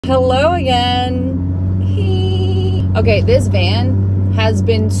Hello again. Okay, this van has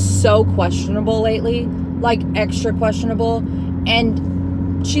been so questionable lately, like extra questionable,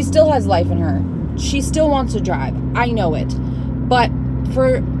 and she still has life in her. She still wants to drive. I know it. But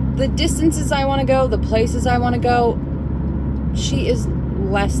for the distances I want to go, the places I want to go, she is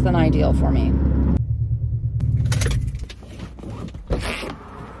less than ideal for me.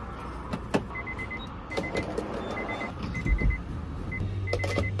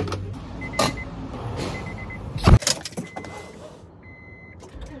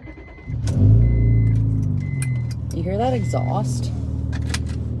 You hear that exhaust?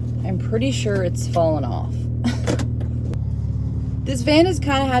 I'm pretty sure it's fallen off. This van has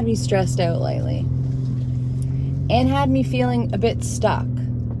kind of had me stressed out lately and had me feeling a bit stuck,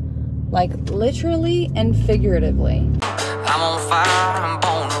 like literally and figuratively. I'm on fire, I'm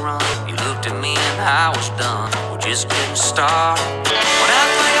born to run. You looked at me and I was done. We just couldn't start. When I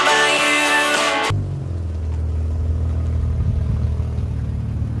think about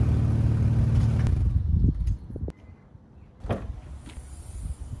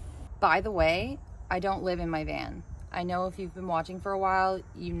By the way, I don't live in my van. I know if you've been watching for a while,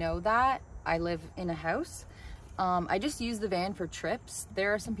 you know that. I live in a house. I just use the van for trips.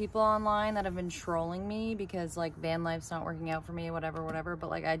 There are some people online that have been trolling me because like van life's not working out for me, whatever,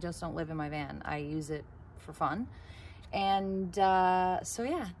 but like I just don't live in my van. I use it for fun. And so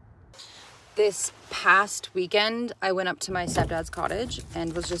yeah. This past weekend, I went up to my stepdad's cottage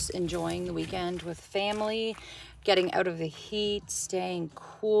and was just enjoying the weekend with family, getting out of the heat, staying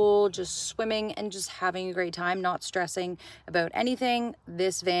cool, just swimming and just having a great time, not stressing about anything,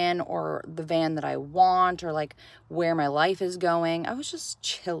 this van or the van that I want or like where my life is going. I was just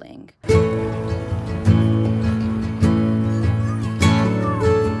chilling.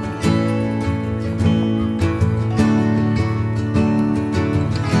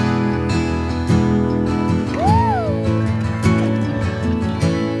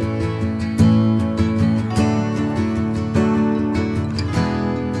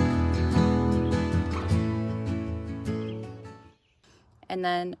 And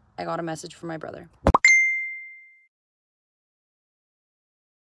then I got a message from my brother.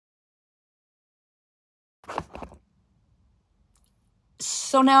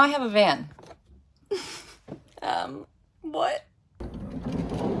 So now I have a van. What?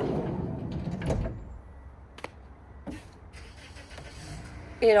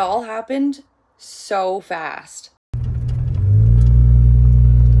 It all happened so fast.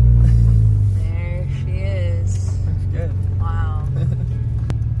 There she is. That's good. Wow.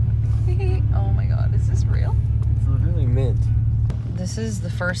 Oh my god, is this real? It's literally mint. This is the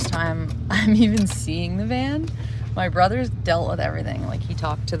first time I'm even seeing the van. My brother's dealt with everything. Like he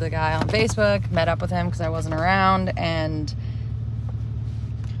talked to the guy on Facebook, met up with him because I wasn't around, and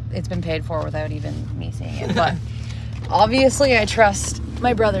it's been paid for without even me seeing it. But obviously I trust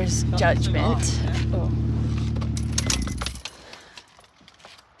my brother's judgment. Oh.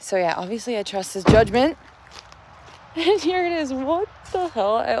 So yeah, obviously I trust his judgment. And here it is. What the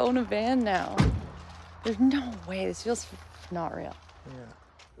hell? I own a van now. There's no way. This feels not real. Yeah.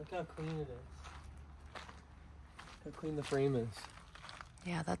 Look how clean it is. How clean the frame is.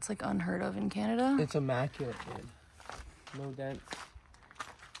 Yeah, that's like unheard of in Canada. It's immaculate, man. No dents.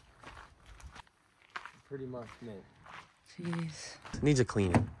 Pretty much mint. Jeez. It needs a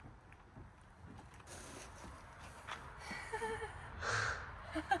cleaning.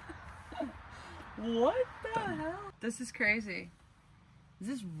 What the hell? This is crazy. Is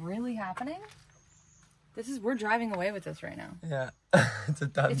this really happening? We're driving away with this right now. Yeah. It's a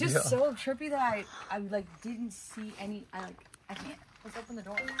done deal. It's just so trippy that I like didn't see any, I can't. Let's open the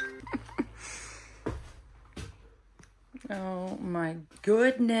door. Oh my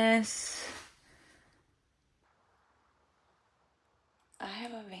goodness. I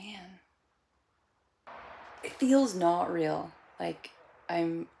have a van. It feels not real. Like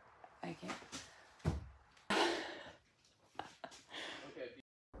I can't.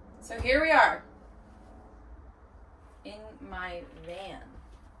 So here we are. In my van.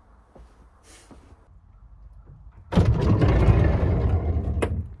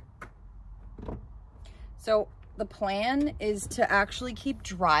 So the plan is to actually keep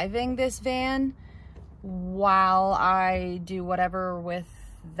driving this van while I do whatever with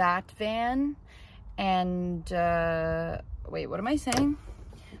that van. And wait, what am I saying?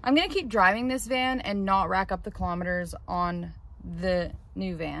 I'm gonna keep driving this van and not rack up the kilometers on the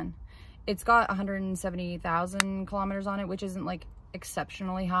new van. It's got 170,000 kilometers on it, which isn't like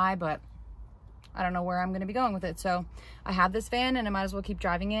exceptionally high, but I don't know where I'm gonna be going with it. So I have this van and I might as well keep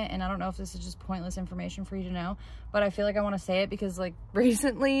driving it. And I don't know if this is just pointless information for you to know, but I feel like I want to say it because like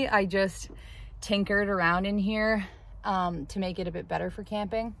recently I just tinkered around in here to make it a bit better for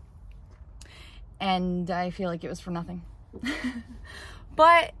camping. And I feel like it was for nothing.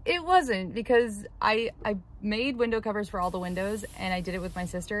 But it wasn't, because I made window covers for all the windows and I did it with my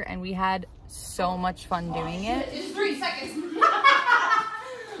sister and we had so much fun doing it. It's 3 seconds.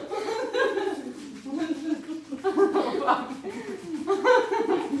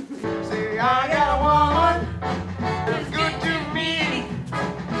 See, I got a woman that's good to me.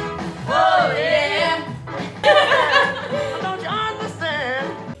 Oh yeah. Don't you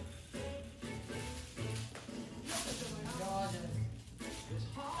understand?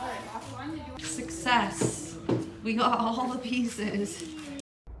 Success. We got all the pieces.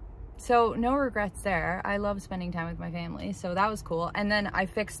 So no regrets there. I love spending time with my family, so that was cool. And then I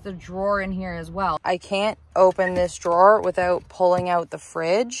fixed the drawer in here as well. I can't open this drawer without pulling out the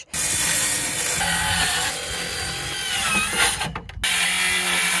fridge.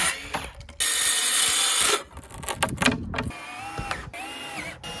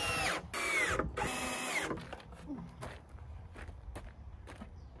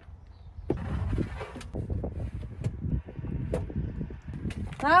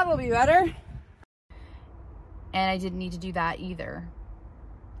 That'll be better. And I didn't need to do that either.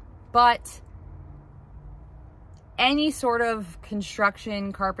 But any sort of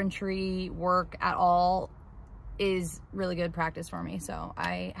construction, carpentry work at all is really good practice for me. So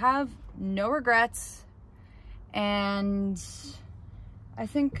I have no regrets. And I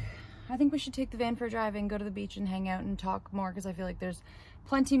think we should take the van for a drive and go to the beach and hang out and talk more, because I feel like there's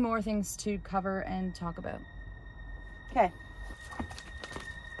plenty more things to cover and talk about. Okay.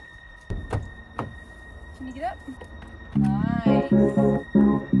 Can you get up? Nice.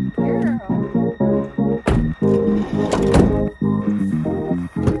 Girl.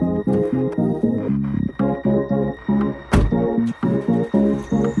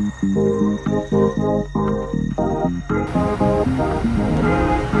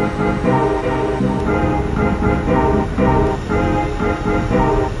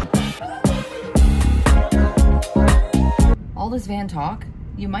 All this van talk,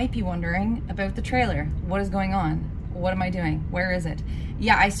 you might be wondering about the trailer. What is going on? What am I doing? Where is it?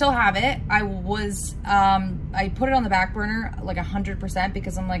 Yeah, I still have it. I put it on the back burner like 100%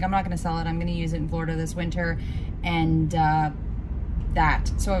 because I'm like, I'm not gonna sell it. I'm gonna use it in Florida this winter and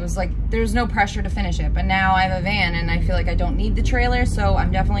that. So I was like, there's no pressure to finish it. But now I have a van and I feel like I don't need the trailer, so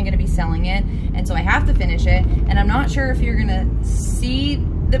I'm definitely gonna be selling it. And so I have to finish it. And I'm not sure if you're gonna see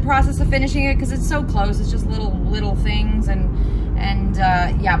the process of finishing it because it's so close. It's just little things and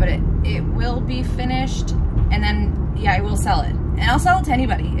yeah, but it will be finished, and then yeah, I will sell it, and I'll sell it to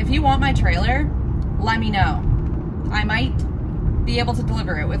anybody. If you want my trailer, let me know. I might be able to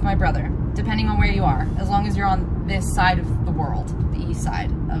deliver it with my brother, depending on where you are, as long as you're on this side of the world, the east side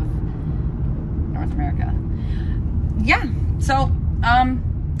of North America. Yeah, so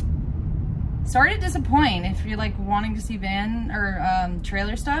sorry to disappoint if you're like wanting to see van or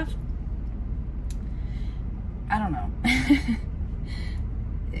trailer stuff. I don't know.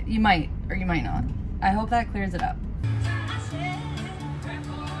 You might, or you might not. I hope that clears it up.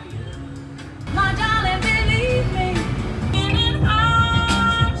 My darling, believe me,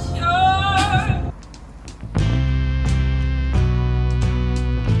 I'm sure.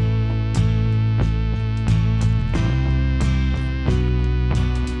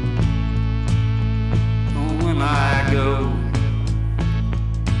 When I go,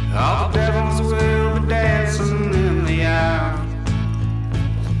 all the devils will be dancing in the air.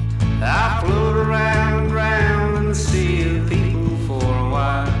 I float around and round in the sea of people for a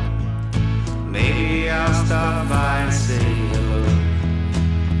while. Maybe I'll stop by and say hello.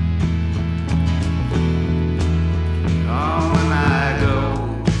 Oh, when I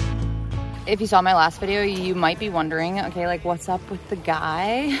go. If you saw my last video, you might be wondering, okay, like what's up with the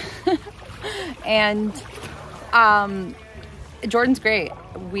guy? And Jordan's great.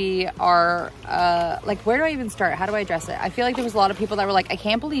 We are like, where do I even start? How do I address it? I feel like there was a lot of people that were like, I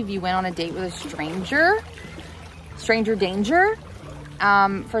can't believe you went on a date with a stranger danger.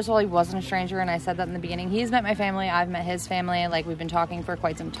 First of all, he wasn't a stranger, and I said that in the beginning. He's met my family, I've met his family, like we've been talking for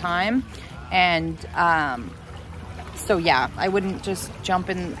quite some time. And so yeah, I wouldn't just jump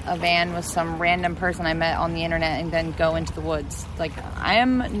in a van with some random person I met on the internet and then go into the woods. Like, I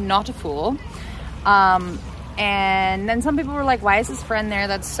am not a fool. And then some people were like, why is his friend there?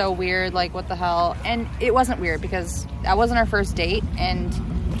 That's so weird. Like, what the hell? And it wasn't weird because that wasn't our first date. And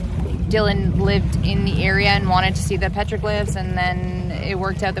Dylan lived in the area and wanted to see the petroglyphs. And then it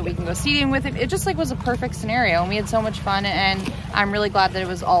worked out that we can go skiing with it. It just like was a perfect scenario, and we had so much fun, and I'm really glad that it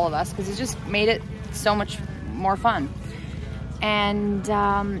was all of us because it just made it so much more fun. And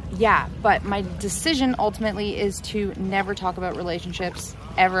yeah, but my decision ultimately is to never talk about relationships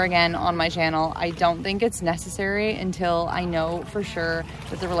ever again on my channel. I don't think it's necessary until I know for sure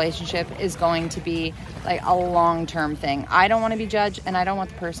that the relationship is going to be like a long-term thing. I don't want to be judged, and I don't want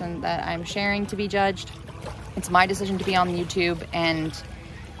the person that I'm sharing to be judged. It's my decision to be on YouTube, and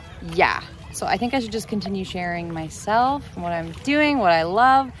yeah. So I think I should just continue sharing myself, what I'm doing, what I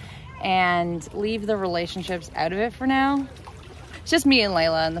love, and leave the relationships out of it for now. It's just me and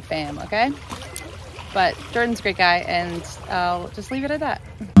Layla and the fam, okay? But Jordan's a great guy, and I'll just leave it at that.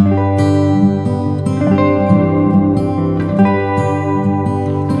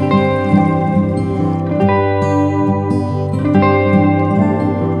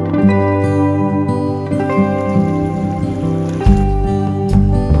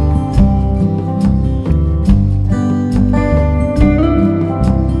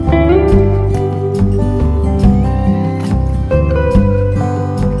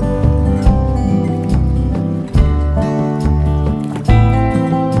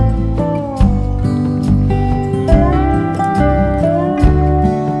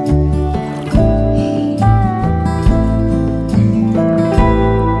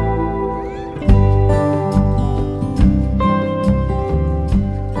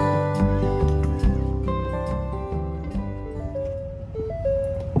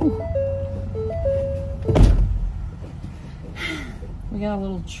 We got a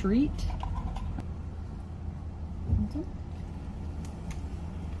little treat.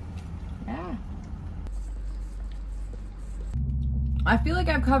 Yeah. I feel like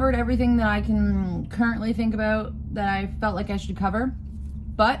I've covered everything that I can currently think about that I felt like I should cover.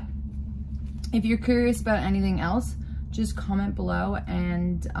 But if you're curious about anything else, just comment below,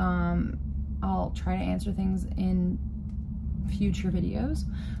 and I'll try to answer things in future videos.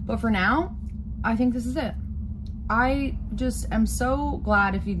 But for now, I think this is it. I just am so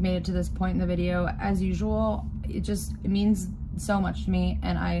glad if you've made it to this point in the video. As usual, it means so much to me,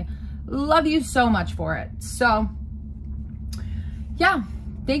 and I love you so much for it. So yeah,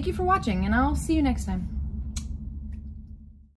 thank you for watching, and I'll see you next time.